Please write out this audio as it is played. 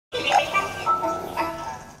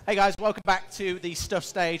Hey guys, welcome back to the Stuff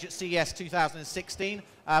stage at CES 2016.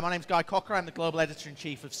 My name's Guy Cocker, I'm the Global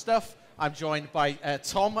Editor-in-Chief of Stuff. I'm joined by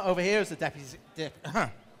Tom over here as the Deputy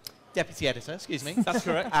Editor, excuse me. That's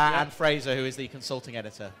correct. And Fraser, who is the Consulting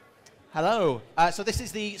Editor. Hello. So this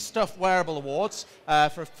is the Stuff Wearable Awards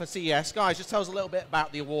for CES. Guys, just tell us a little bit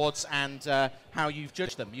about the awards and how you've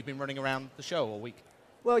judged them. You've been running around the show all week.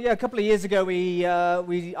 Well, yeah, a couple of years ago we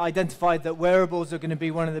identified that wearables are going to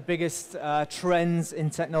be one of the biggest trends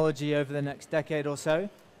in technology over the next decade or so.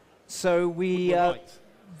 So we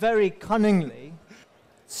very cunningly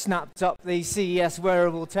snapped up the CES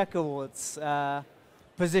Wearable Tech Awards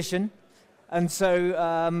position. And so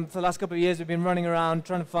for the last couple of years we've been running around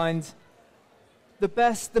trying to find the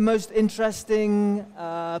best, the most interesting,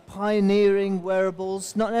 pioneering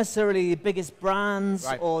wearables, not necessarily the biggest brands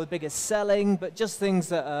or the biggest selling, but just things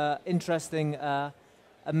that are interesting and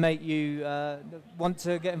make you want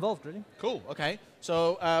to get involved, really. Cool, okay.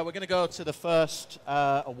 So we're going to go to the first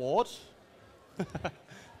award,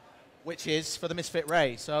 which is for the Misfit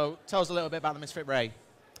Ray. So tell us a little bit about the Misfit Ray.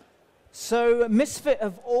 So Misfit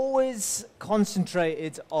have always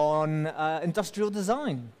concentrated on industrial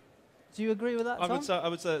design. Do you agree with that, Tom? I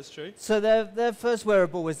would say that's true. So their first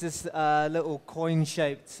wearable was this little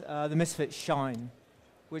coin-shaped, the Misfit Shine,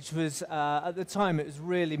 which was, at the time, it was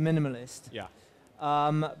really minimalist. Yeah.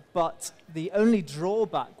 But the only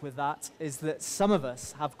drawback with that is that some of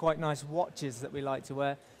us have quite nice watches that we like to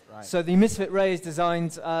wear. Right. So the Misfit Ray is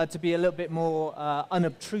designed to be a little bit more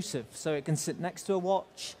unobtrusive, so it can sit next to a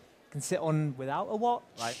watch, can sit on without a watch.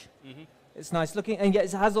 Right. Mm-hmm. It's nice looking, and yet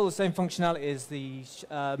it has all the same functionality as the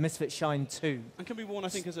Misfit Shine 2. And can be worn, I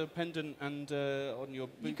think, as a pendant and on your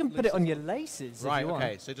boot. You can put it on your laces right, if you want.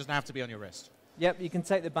 okay, so it doesn't have to be on your wrist. Yep, you can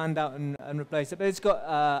take the band out and replace it, but it's got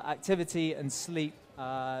activity and sleep.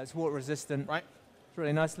 It's water resistant. Right. It's a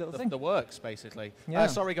really nice little thing. The works, basically. Yeah.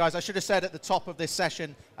 Sorry, guys, I should have said at the top of this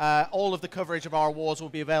session, all of the coverage of our awards will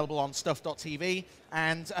be available on stuff.tv,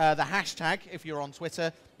 and the hashtag, if you're on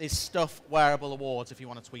Twitter, is Stuff Wearable Awards if you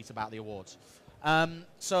want to tweet about the awards.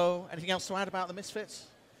 So, anything else to add about the Misfits?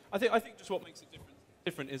 I think just what makes it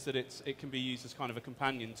different is that it can be used as kind of a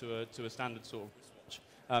companion to a standard sort of wristwatch,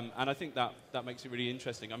 and I think that makes it really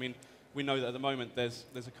interesting. I mean, we know that at the moment there's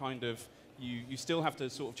a kind of you still have to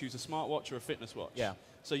sort of choose a smartwatch or a fitness watch. Yeah.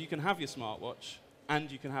 So you can have your smartwatch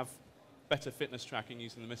and you can have better fitness tracking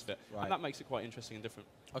using the Misfit, and that makes it quite interesting and different.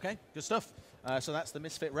 Okay, good stuff. So that's the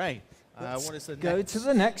Misfit Ray. What is the go next? to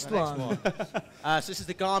the next one. So this is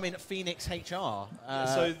the Garmin Fenix HR.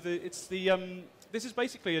 This is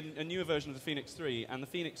basically a newer version of the Fenix 3, and the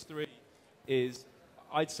Fenix 3 is,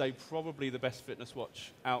 I'd say, probably the best fitness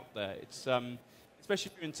watch out there. It's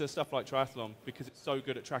especially if you're into stuff like triathlon, because it's so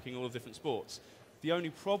good at tracking all of different sports. The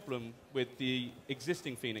only problem with the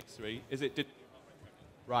existing Fenix 3 is it didn't.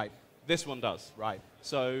 Right. This one does. Right.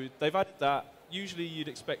 So they've added that. Usually you'd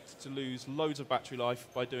expect to lose loads of battery life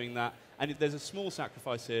by doing that, and there's a small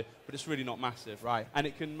sacrifice here, but it's really not massive. Right. And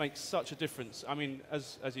it can make such a difference. I mean,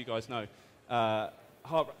 as you guys know,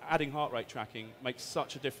 adding heart rate tracking makes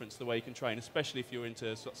such a difference the way you can train, especially if you're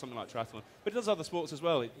into something like triathlon. But it does other sports as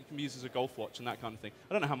well. It can be used as a golf watch and that kind of thing.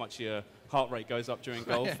 I don't know how much your heart rate goes up during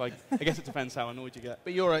golf. I guess it depends how annoyed you get.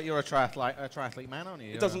 But you're a triathlete man, aren't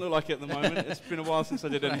you? It doesn't look like it at the moment. It's been a while since I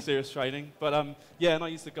did any serious training. But yeah, and I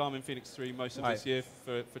use the Garmin Fenix 3 most of this year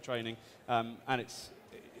for training, and it's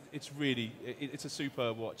really a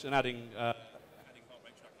superb watch. And adding heart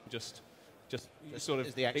rate tracking just sort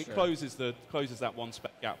of it closes that one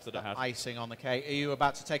spec gap that it has. Icing on the cake. Are you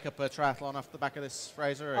about to take up a triathlon off the back of this,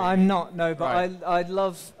 Fraser? I'm not, no, but I'd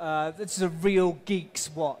love, this is a real geek's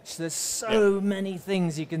watch. There's so many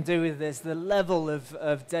things you can do with this. The level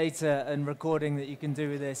of data and recording that you can do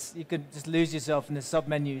with this, you could just lose yourself in the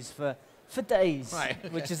sub-menus for days,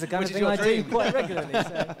 which is the kind of thing I do quite regularly.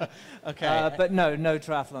 So. Okay. But no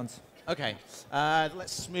triathlons. Okay,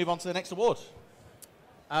 let's move on to the next award.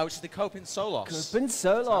 Which is the Copin Solos. Copin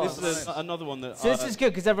Solos. This is another one that... So this is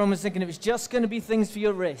good, because everyone was thinking it was just going to be things for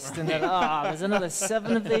your wrist. And then, there's another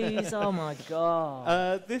 7 of these. Oh, my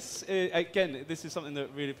God. This is something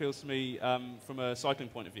that really appeals to me from a cycling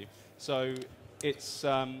point of view. So it's...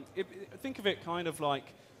 think of it kind of like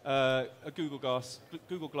a Google Glass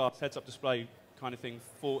heads-up display kind of thing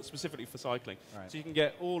specifically for cycling. Right. So you can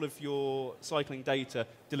get all of your cycling data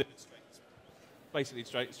delivered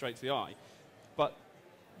straight to the eye. But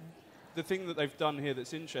the thing that they've done here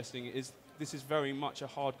that's interesting is this is very much a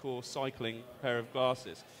hardcore cycling pair of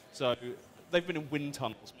glasses. So they've been in wind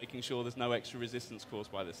tunnels, making sure there's no extra resistance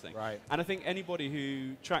caused by this thing. Right. And I think anybody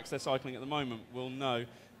who tracks their cycling at the moment will know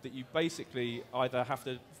that you basically either have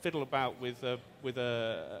to fiddle about with a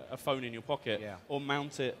phone in your pocket or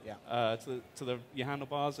mount it to your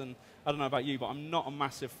handlebars. And I don't know about you, but I'm not a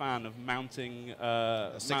massive fan of mounting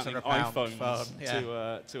iPhones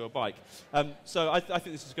to a bike. So I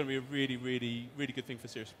think this is going to be a really, really, really good thing for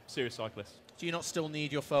serious cyclists. Do you not still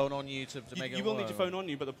need your phone on you to make it work? You will need your phone on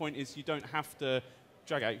you, but the point is you don't have to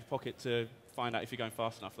drag out your pocket to find out if you're going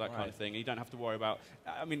fast enough, that kind of thing. You don't have to worry about.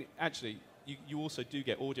 I mean, actually, you also do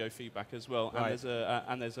get audio feedback as well,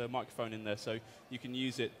 and there's a microphone in there, so you can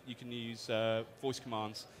use it. You can use voice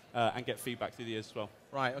commands and get feedback through the ears as well.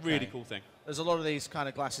 Right. Okay. Really cool thing. There's a lot of these kind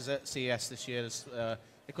of glasses at CES this year. There's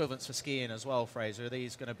equivalents for skiing as well. Fraser, are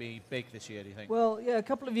these going to be big this year? Do you think? Well, yeah. A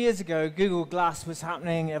couple of years ago, Google Glass was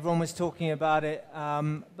happening. Everyone was talking about it,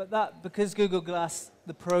 but because Google Glass,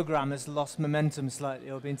 the program, has lost momentum slightly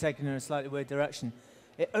or been taken in a slightly weird direction.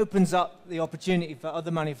 It opens up the opportunity for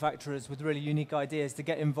other manufacturers with really unique ideas to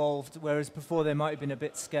get involved, whereas before they might have been a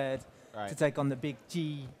bit scared to take on the big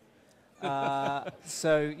G.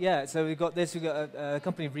 So we've got this. We've got a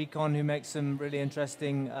company, Recon, who makes some really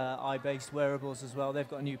interesting eye-based wearables as well. They've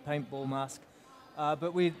got a new paintball mask.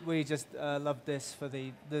 But we just loved this for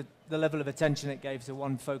the level of attention it gave to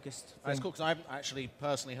one focused thing. That's cool, because I haven't actually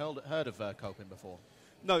personally heard of Copin before.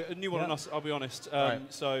 No, a new one on us, I'll be honest.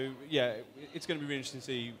 So, yeah, it's going to be really interesting to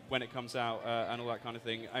see when it comes out and all that kind of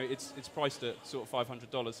thing. It's priced at sort of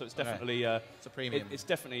 $500, so it's definitely it's a premium. It's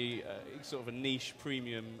definitely sort of a niche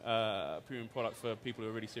premium product for people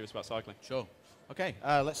who are really serious about cycling. Sure. Okay,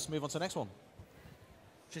 let's move on to the next one,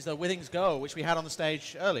 which is the Withings Go, which we had on the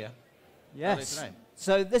stage earlier. Yes.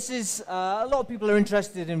 So this is a lot of people are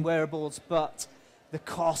interested in wearables, but the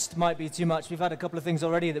cost might be too much. We've had a couple of things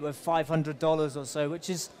already that were $500 or so, which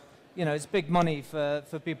is, it's big money for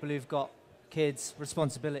people who've got kids,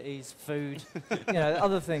 responsibilities, food,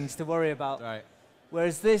 other things to worry about. Right.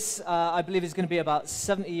 Whereas this, I believe, is going to be about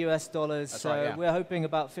 $70 US. That's so right, yeah. We're hoping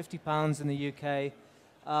about £50 in the UK.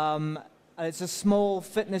 And it's a small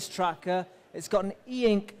fitness tracker. It's got an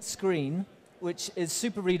e-ink screen, which is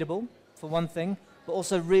super readable, for one thing, but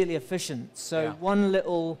also really efficient. So one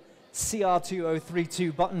little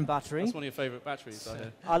CR2032 button battery. That's one of your favourite batteries, I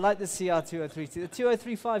hear. I like the CR2032. The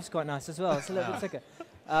 2035 is quite nice as well. It's a little bit thicker.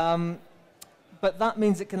 But that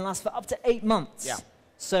means it can last for up to 8 months. Yeah.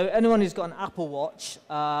 So anyone who's got an Apple Watch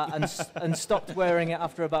and stopped wearing it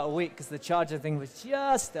after about a week because the charger thing was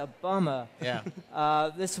just a bummer,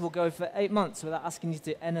 this will go for 8 months without asking you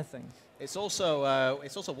to do anything. It's also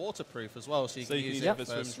waterproof as well, so you can use it for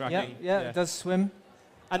swim Yeah, tracking. it does swim.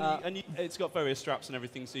 And it's got various straps and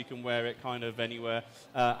everything, so you can wear it kind of anywhere.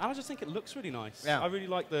 And I just think it looks really nice. Yeah. I really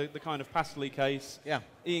like the kind of pastel-y case. Yeah.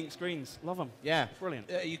 E-ink screens, love them. Yeah. Brilliant.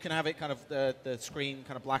 You can have it kind of the screen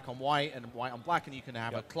kind of black on white and white on black, and you can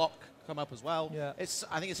have a clock come up as well. Yeah.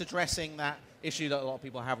 I think it's addressing that issue that a lot of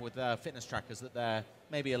people have with fitness trackers, that they're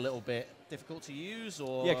maybe a little bit difficult to use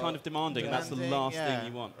or kind of demanding, and that's the last thing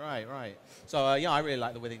you want. Right. So I really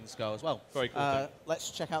like the Withings Go as well. Very cool.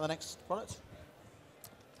 Let's check out the next product.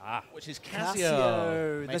 Which is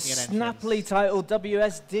Casio, the snappily titled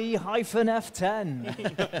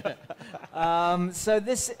WSD-F10. So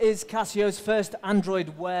this is Casio's first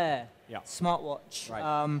Android Wear smartwatch.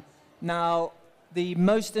 Right. Now, the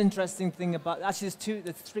most interesting thing about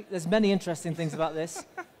there's many interesting things about this.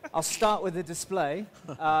 I'll start with the display.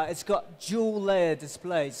 It's got dual layer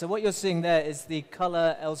display. So what you're seeing there is the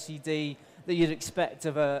color LCD that you'd expect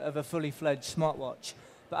of a fully fledged smartwatch.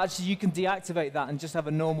 But actually, you can deactivate that and just have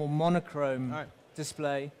a normal monochrome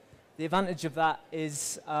display. The advantage of that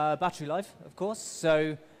is battery life, of course.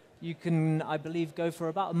 So you can, I believe, go for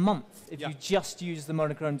about a month if you just use the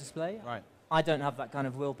monochrome display. Right. I don't have that kind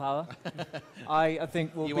of willpower. I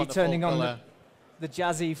think we'll be turning on the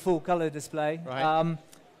jazzy full-color display. Right.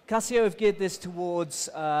 Casio have geared this towards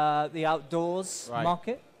the outdoors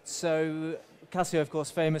market. So Casio, of course,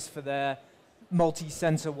 famous for their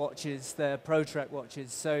multi-sensor watches, their ProTrek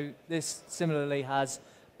watches. So this similarly has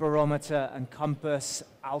barometer and compass,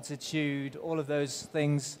 altitude, all of those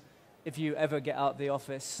things if you ever get out of the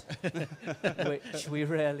office, which we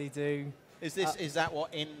rarely do. Is that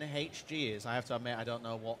what NHG is? I have to admit, I don't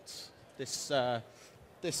know what this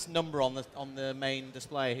number on the main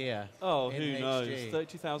display here. Oh, who knows?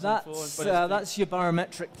 32,004. That's your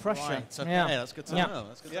barometric pressure. Right. Okay, that's good to know.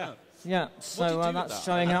 That's good to know. Yeah. So that's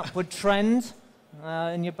showing upward trend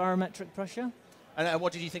in your barometric pressure. And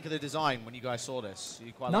what did you think of the design when you guys saw this?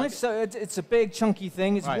 You quite nice. Like it? So it's a big, chunky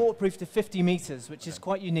thing. It's waterproof to 50 meters, which is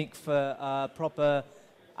quite unique for proper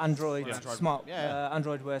Android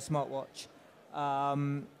Android Wear smartwatch.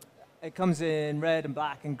 It comes in red and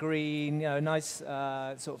black and green. Nice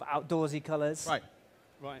sort of outdoorsy colors. Right.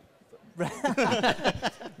 Right.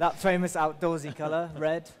 That famous outdoorsy colour,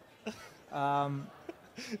 red.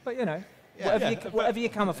 But you know, whatever you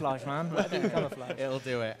camouflage, man. Whatever you camouflage. It'll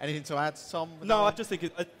do it. Anything to add, Tom? No, I just think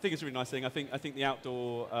I think it's a really nice thing. I think the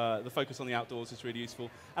outdoor, the focus on the outdoors is really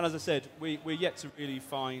useful. And as I said, we're yet to really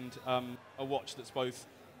find a watch that's both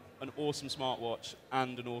an awesome smartwatch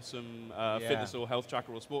and an awesome fitness or health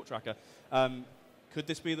tracker or sport tracker. Could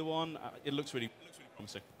this be the one? It looks really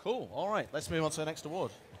promising. Cool. All right. Let's move on to the next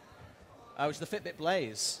award. Which is the Fitbit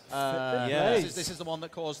Blaze. Blaze. This is the one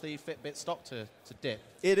that caused the Fitbit stock to dip.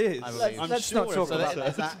 It is. Let's not talk about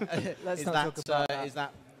that. Let's not talk about that. Is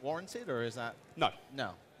that warranted or is that? No.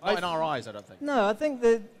 No. Not in our eyes, I don't think. No, I think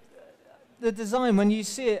the design, when you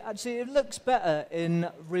see it, actually it looks better in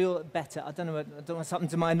real. Better. I don't know what's happened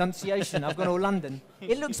to my enunciation. I've gone all London.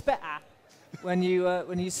 It looks better when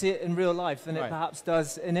you see it in real life than it perhaps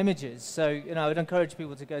does in images. So I would encourage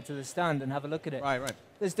people to go to the stand and have a look at it. Right.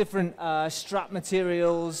 There's different strap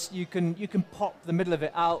materials. You can pop the middle of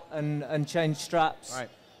it out and change straps. Right.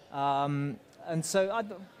 And so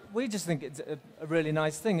we just think it's a really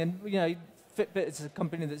nice thing. And Fitbit is a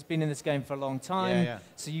company that's been in this game for a long time. Yeah.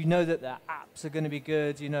 So you know that their apps are going to be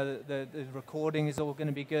good. You know that the recording is all going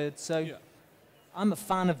to be good. So I'm a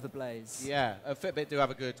fan of the Blaze. Yeah, Fitbit do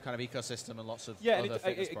have a good kind of ecosystem and lots of other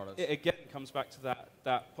fitness products. It again comes back to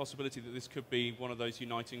that possibility that this could be one of those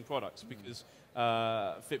uniting products because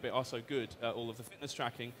Fitbit are so good at all of the fitness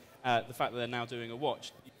tracking. The fact that they're now doing a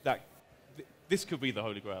watch, this could be the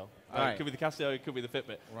Holy Grail. It could be the Casio, it could be the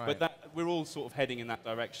Fitbit. Right. But we're all sort of heading in that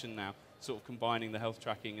direction now, sort of combining the health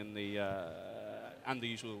tracking and the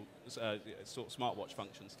usual sort of smartwatch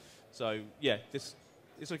functions. So yeah, it's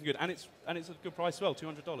looking good, and it's a good price as well,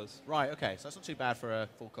 $200. Right. Okay. So that's not too bad for a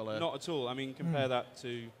full color. Not at all. I mean, compare that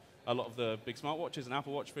to a lot of the big smartwatches, an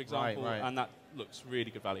Apple Watch, for example, and that looks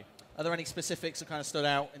really good value. Are there any specifics that kind of stood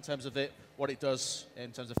out in terms of what it does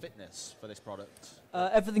in terms of fitness for this product?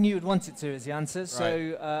 Everything you would want it to is the answer.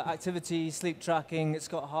 So activity, sleep tracking. It's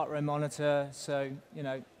got a heart rate monitor. So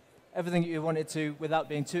everything you want it to without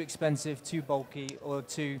being too expensive, too bulky, or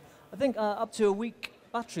I think up to a week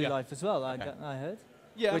battery life as well. I heard.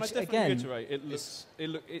 Yeah, which, and I definitely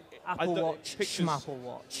reiterate, Apple Watch, Schmapple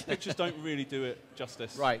Watch. Pictures don't really do it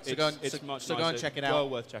justice. Right, so go and check it out well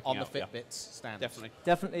worth checking on out, the Fitbit stand.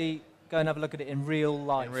 Definitely go and have a look at it in real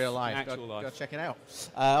life. In real life. Actual life. Go check it out.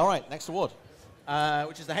 All right, next award,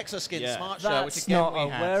 which is the Hexaskin Smart Shirt, which That's again not we a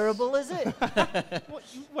had. wearable, is it? What,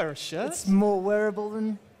 you wear a shirt? It's more wearable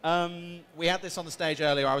than... We had this on the stage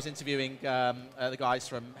earlier. I was interviewing the guys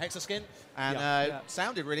from Hexaskin, and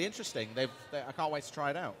sounded really interesting. I can't wait to try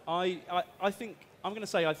it out. I think I'm going to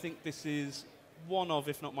say I think this is one of,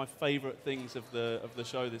 if not my favourite things of the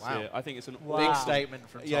show this year. I think it's an big statement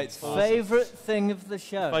from Tom. Yeah, it's awesome. Favourite thing of the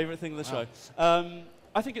show. Favourite thing of the show.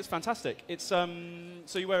 I think it's fantastic. It's so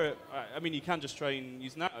you wear it. I mean, you can just train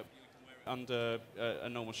using that. You can wear it under a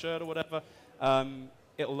normal shirt or whatever.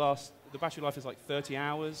 It'll last. The battery life is like 30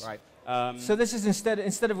 hours. Right. So this is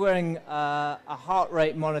instead of wearing a heart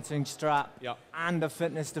rate monitoring strap and a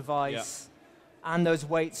fitness device and those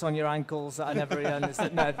weights on your ankles that I never really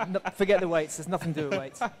understood. No, forget the weights. There's nothing to do with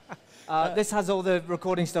weights. This has all the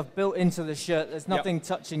recording stuff built into the shirt. There's nothing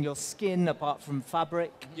touching your skin apart from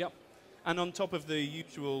fabric. Yep. And on top of the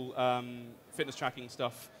usual fitness tracking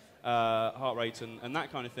stuff, heart rate and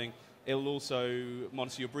that kind of thing, it'll also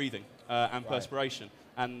monitor your breathing and perspiration.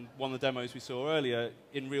 And one of the demos we saw earlier,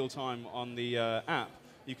 in real time on the app,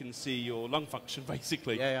 you can see your lung function,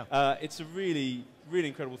 basically. It's a really, really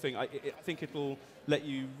incredible thing. I think it'll let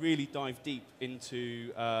you really dive deep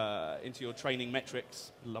into your training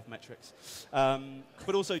metrics. Love metrics.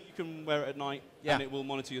 But also, you can wear it at night, and it will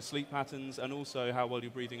monitor your sleep patterns and also how well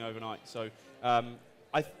you're breathing overnight. So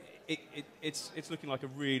it's looking like a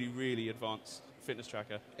really, really advanced fitness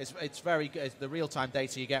tracker. It's very good. It's the real-time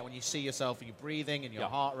data you get when you see yourself and your breathing and your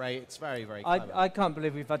heart rate. It's very, very clever. I can't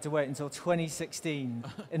believe we've had to wait until 2016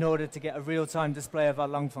 in order to get a real-time display of our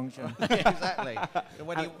lung function. Exactly. But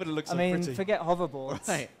it looks I so mean, pretty. forget hoverboards.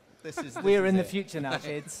 Right. We're in the future now,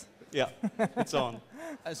 kids. Yeah, it's on.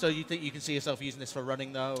 So you think you can see yourself using this for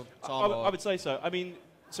running, though, Tom? I would say so. I mean,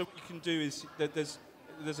 so what you can do is there's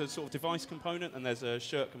a sort of device component and there's a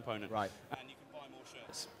shirt component. Right. And you can buy more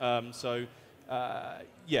shirts.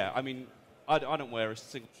 I mean, I don't wear a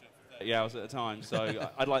single shirt for 30 hours at a time, so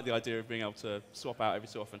I'd like the idea of being able to swap out every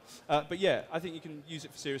so often. But yeah, I think you can use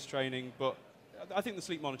it for serious training, but I think the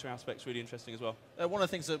sleep monitoring aspect is really interesting as well. One of the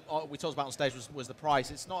things that we talked about on stage was the price.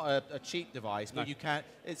 It's not a cheap device, but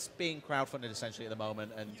it's being crowdfunded essentially at the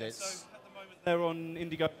moment, and So at the moment they're on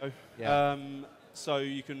Indiegogo. So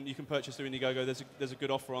you can purchase through Indiegogo. There's a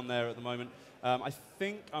good offer on there at the moment. I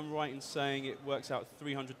think I'm right in saying it works out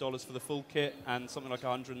 $300 for the full kit and something like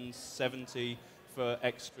 $170 for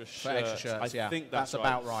extra shirts. For extra shirts, I think that's right.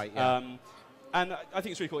 about right. Yeah. And I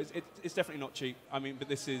think it's really cool. It's definitely not cheap. I mean, but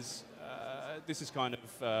this is kind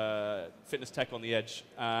of fitness tech on the edge,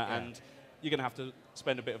 and you're going to have to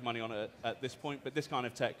spend a bit of money on it at this point. But this kind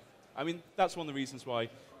of tech, I mean, that's one of the reasons why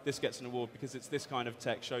this gets an award, because it's this kind of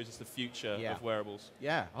tech shows us the future of wearables.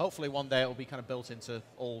 Yeah, hopefully one day it'll be kind of built into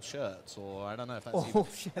all shirts, or I don't know if that's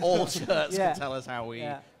all shirts can tell us how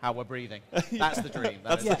we're breathing. That's the dream.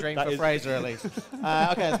 That's the dream for Fraser, at least.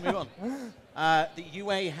 Okay, let's move on. The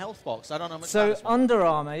UA Health Box. I don't know much about this one. Under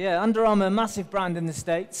Armour, Under Armour, massive brand in the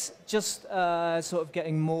States, just sort of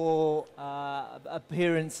getting more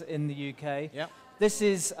appearance in the UK. Yeah. This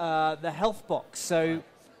is the Health Box. So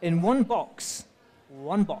in one box,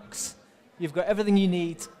 you've got everything you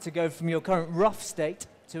need to go from your current rough state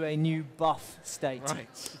to a new buff state. Right.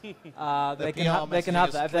 They can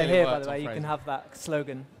have that. If they're here, by the way, you can have that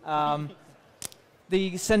slogan.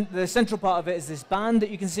 The central part of it is this band that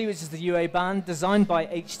you can see, which is the UA band, designed by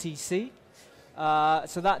HTC.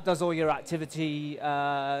 So that does all your activity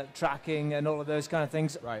tracking and all of those kind of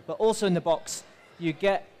things. Right. But also in the box, you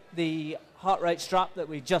get the heart rate strap that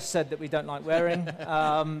we just said that we don't like wearing,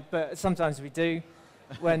 but sometimes we do.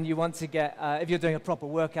 When you want to get, if you're doing a proper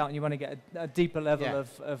workout and you want to get a deeper level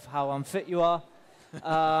of how unfit you are.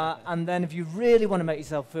 And then if you really want to make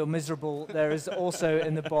yourself feel miserable, there is also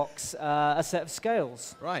in the box a set of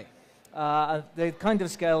scales. Right. The kind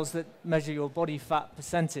of scales that measure your body fat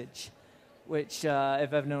percentage, which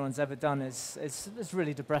if anyone's ever done is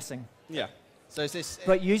really depressing. Yeah. So is this...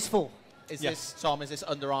 But useful. Is this, Tom, is this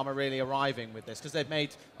Under Armour really arriving with this? Because they've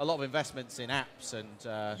made a lot of investments in apps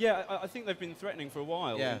and... Yeah, I think they've been threatening for a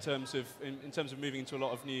while Yeah. in terms of moving into a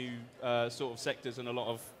lot of new sort of sectors and a lot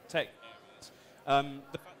of tech. The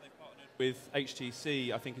fact they've partnered with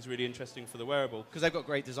HTC, I think, is really interesting for the wearable. Because they've got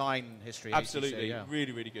great design history. Absolutely, HTC,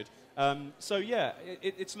 really, really good. So yeah,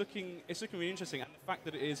 it's looking really interesting, and the fact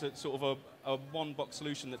that it is a sort of a one-box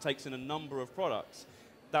solution that takes in a number of products,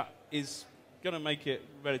 that is going to make it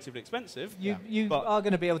relatively expensive. You are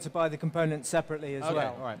going to be able to buy the components separately as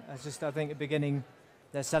well. Right. It's just, I think, at the beginning,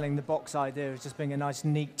 they're selling the box idea as just being a nice,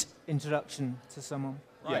 neat introduction to someone.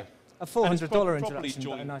 Right. A $400 introduction,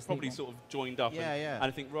 but a nice probably sort of joined up. And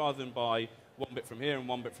I think rather than buy one bit from here and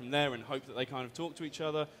one bit from there and hope that they kind of talk to each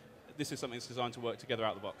other, this is something that's designed to work together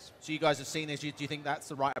out of the box. So you guys have seen this. Do you think that's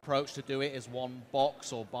the right approach to do it, is one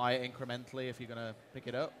box, or buy it incrementally if you're going to pick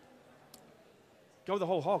it up? Go the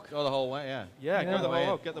whole hog. Go the whole way, Yeah, go the whole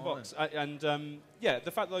hog, get the box. Yeah,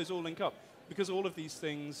 the fact that those all link up, because all of these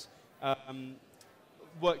things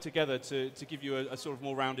work together to give you a sort of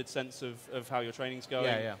more rounded sense of how your training's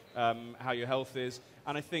going, how your health is.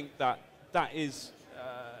 And I think that is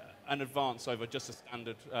an advance over just a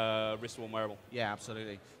standard wrist-worn wearable. Yeah,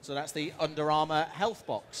 absolutely. So that's the Under Armour Health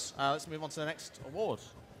Box. Let's move on to the next award.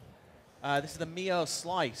 This is the Mio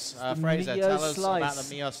Slice. Fraser, tell us about the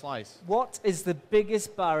Mio Slice. What is the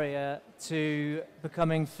biggest barrier to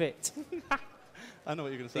becoming fit? I know what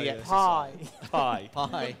you're going to say. Pie.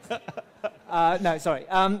 Pie. No, sorry.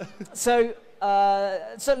 So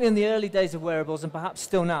certainly in the early days of wearables, and perhaps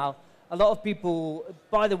still now, a lot of people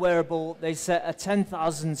buy the wearable, they set a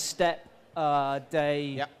 10,000 step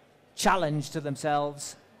day challenge to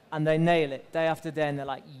themselves, and they nail it day after day, and they're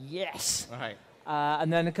like, yes. Right.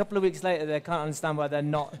 And then a couple of weeks later, they can't understand why they're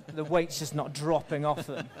not, the weight's just not dropping off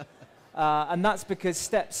them. And that's because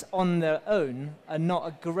steps on their own are not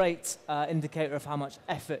a great indicator of how much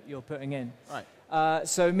effort you're putting in. Right.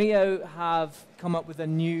 So Mio have come up with a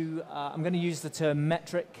new, I'm going to use the term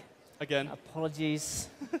metric. Again. Apologies.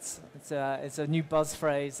 it's a new buzz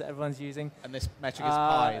phrase that everyone's using. And this metric is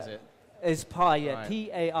PI, is it? Is PI, yeah.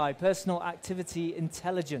 Right. PAI, Personal Activity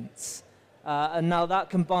Intelligence. And now that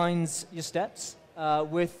combines your steps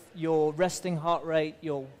with your resting heart rate,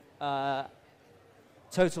 your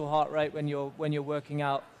total heart rate when you're working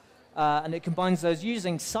out, and it combines those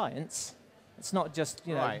using science. It's not just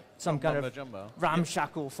some kind of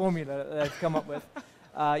ramshackle formula that they've come up with,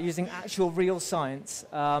 using actual real science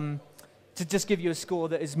to just give you a score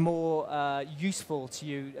that is more useful to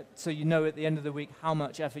you, so you know at the end of the week how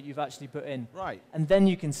much effort you've actually put in. Right. And then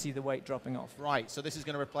you can see the weight dropping off. Right. So this is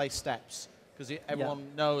going to replace steps, because everyone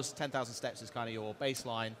knows 10,000 steps is kind of your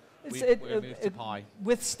baseline. We're moved to PI.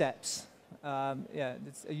 With steps.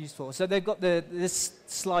 It's useful. So they've got this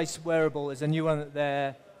Slice wearable is a new one that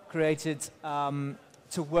they're created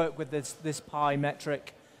to work with this PI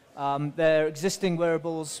metric. Their existing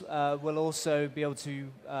wearables will also be able to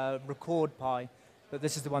record PI. but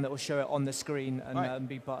this is the one that will show it on the screen and Right.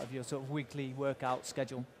 be part of your sort of weekly workout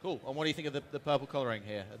schedule. Cool. And what do you think of the purple colouring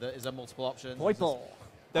here? Is there multiple options? Purple.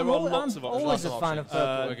 There are lots of I'm options. always Lots a of fan of options.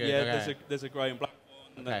 purple. Okay, yeah, okay. there's a grey and black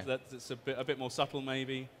one. Okay. That's a bit more subtle,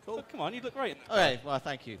 maybe. Cool. But come on, you look great. Okay, well,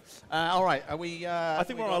 thank you. All right, are we... I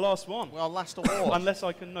think we're on our last one. We're on last award. Unless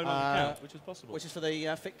I can no longer count, which is possible. Which is for the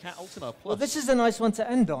FitCat Ultima Plus. Well, this is a nice one to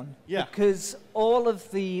end on. Yeah. Because all of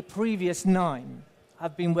the previous 9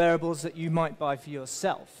 have been wearables that you might buy for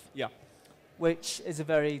yourself, Yeah. which is a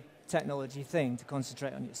very technology thing to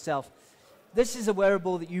concentrate on yourself. This is a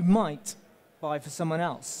wearable that you might buy for someone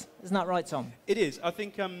else. Isn't that right, Tom? It is. I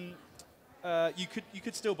think you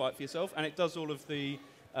could still buy it for yourself, and it does all of the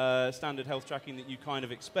standard health tracking that you kind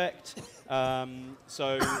of expect.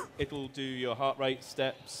 So it'll do your heart rate,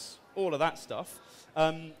 steps, all of that stuff.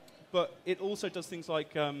 But it also does things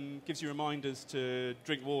like gives you reminders to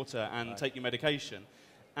drink water and take your medication.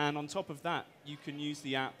 And on top of that, you can use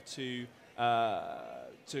the app to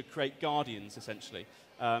create guardians, essentially.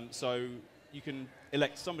 So you can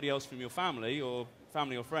elect somebody else from your family or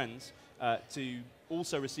friends to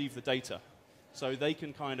also receive the data. So they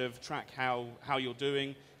can kind of track how you're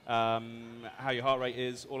doing, how your heart rate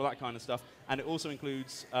is, all of that kind of stuff. And it also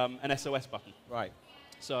includes an SOS button. Right.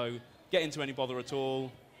 So get into any bother at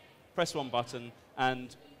all, press one button,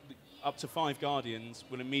 and up to 5 guardians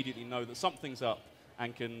will immediately know that something's up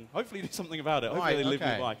and can hopefully do something about it. Hopefully they live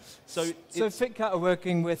nearby. So FitCat are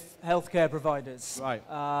working with healthcare providers.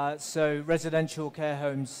 Right. So residential care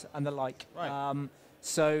homes and the like. Right.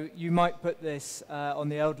 So you might put this on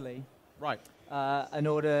the elderly. Right. In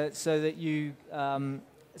order so that you,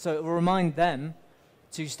 so it will remind them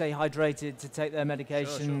to stay hydrated, to take their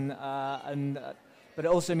medication, Sure. But it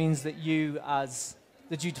also means that you, as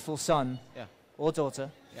the dutiful son or daughter,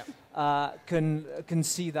 can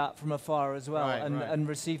see that from afar as well, Right, right. and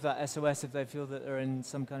receive that SOS if they feel that they're in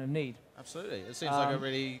some kind of need. Absolutely. It seems like a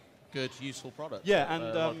really good, useful product. yeah, for a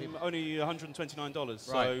lot of and people. only $129.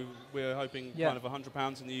 So Right. we're hoping Yeah. kind of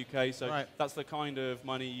 £100 in the UK. So Right. that's the kind of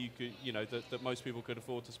money you could, that most people could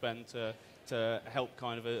afford to spend to help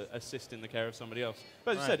kind of assist in the care of somebody else.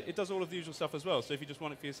 But as I said, it does all of the usual stuff as well. So if you just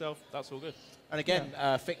want it for yourself, that's all good. And again,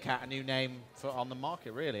 FitCat, a new name on the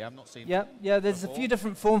market, really. I've not seen Yeah, there's before. a few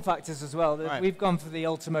different form factors as well. Right. We've gone for the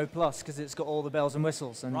Ultimo Plus because it's got all the bells and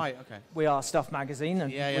whistles. And Right, okay. we are Stuff Magazine,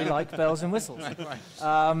 and Yeah, yeah. we like bells and whistles.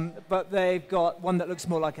 Right. But they've got one that looks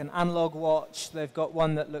more like an analog watch. They've got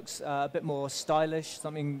one that looks a bit more stylish,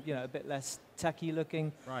 something a bit less techy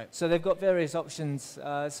looking. Right. So they've got various options.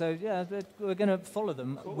 So yeah, we're going to follow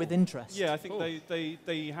them with interest. Yeah, I think Cool.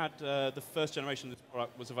 they had the first generation of this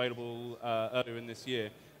product was available earlier in this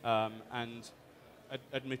year, and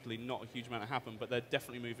admittedly not a huge amount happened, but they're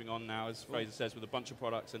definitely moving on now, as Fraser says, with a bunch of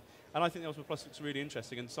products, and I think the Ultimate Plus looks really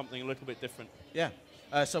interesting and something a little bit different. Yeah.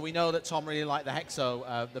 So we know that Tom really liked the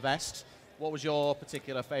Hexo the best. What was your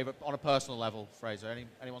particular favourite on a personal level, Fraser?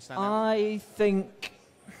 Anyone stand out? I think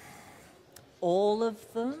all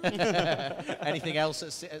of them. Anything else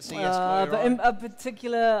at CES? But in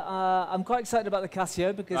particular, I'm quite excited about the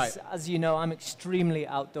Casio because, Right. as you know, I'm extremely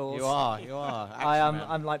outdoors. You are. I am. Action man.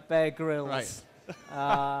 I'm like Bear Grylls.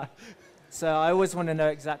 Right. So I always want to know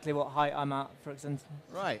exactly what height I'm at, for example.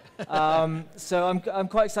 Right. So I'm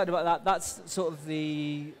quite excited about that. That's sort of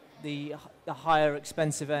the higher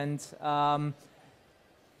expensive end.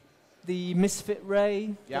 The Misfit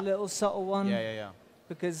Ray, Yeah. the little subtle one. Yeah.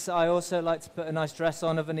 Because I also like to put a nice dress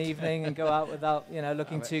on of an evening and go out without,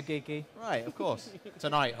 looking too geeky. Right, of course.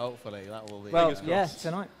 Tonight, hopefully, that will be. Well, Fingers yeah, crossed.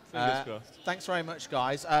 tonight. Fingers crossed. Thanks very much,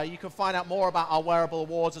 guys. You can find out more about our wearable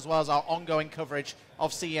awards as well as our ongoing coverage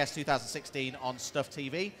of CES 2016 on Stuff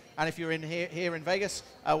TV. And if you're in here in Vegas,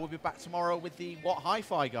 we'll be back tomorrow with the What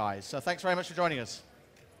Hi-Fi guys. So thanks very much for joining us.